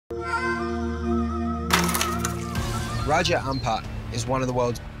Raja Ampat is one of the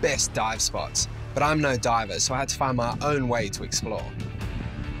world's best dive spots, but I'm no diver, so I had to find my own way to explore.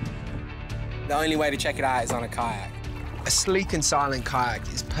 The only way to check it out is on a kayak. A sleek and silent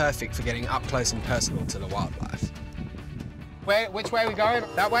kayak is perfect for getting up close and personal to the wildlife. Which way are we going?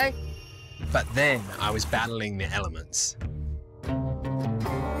 That way? But then I was battling the elements.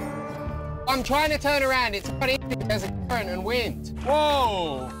 I'm trying to turn around. It's not easy. There's a current and wind.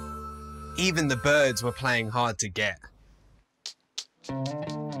 Whoa! Even the birds were playing hard to get.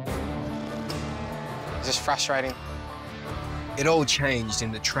 It's just frustrating. It all changed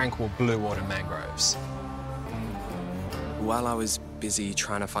in the tranquil blue water mangroves. While I was busy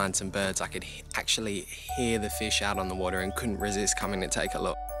trying to find some birds, I could actually hear the fish out on the water and couldn't resist coming to take a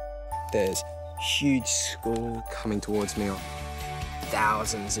look. There's huge school coming towards me,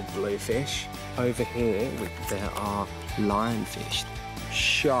 thousands of bluefish. Over here, there are lionfish,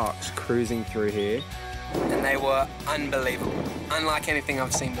 sharks cruising through here. And they were unbelievable. Unlike anything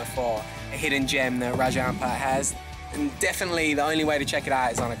I've seen before. A hidden gem that Raja Ampat has. And definitely the only way to check it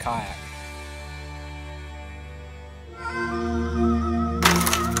out is on a kayak.